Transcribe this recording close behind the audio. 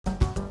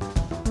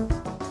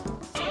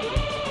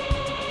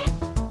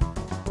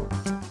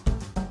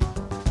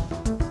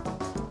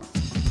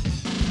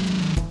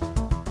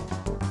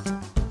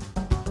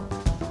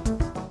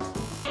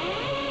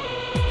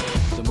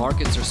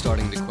Markets are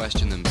starting to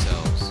question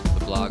themselves,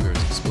 the bloggers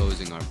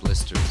exposing our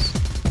blisters,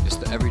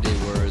 just the everyday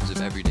words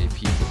of everyday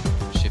people,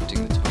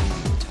 shifting the tone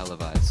of the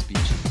televised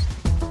speeches.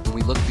 When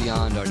we look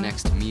beyond our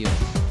next meal,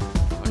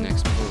 our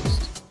next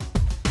post,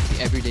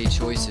 the everyday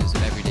choices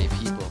of everyday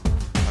people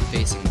are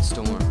facing the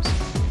storms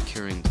and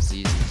curing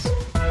diseases.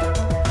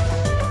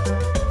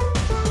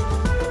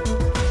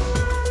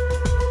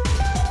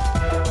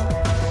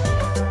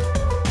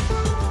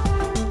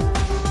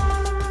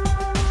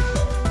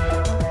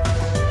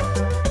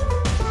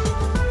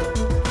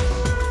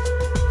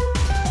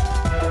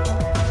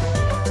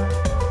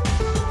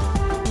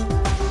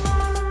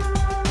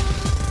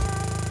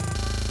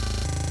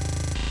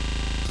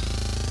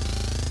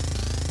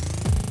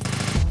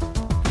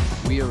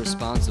 We are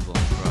responsible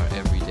for our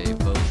everyday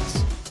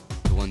votes,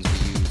 the ones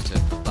we use to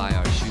buy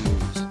our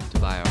shoes, to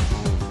buy our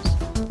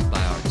homes, to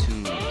buy our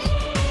tunes.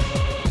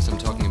 Because I'm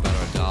talking about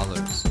our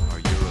dollars, our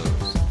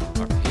euros,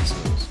 our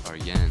pesos, our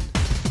yen.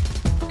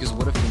 Because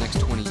what if the next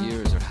 20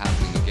 years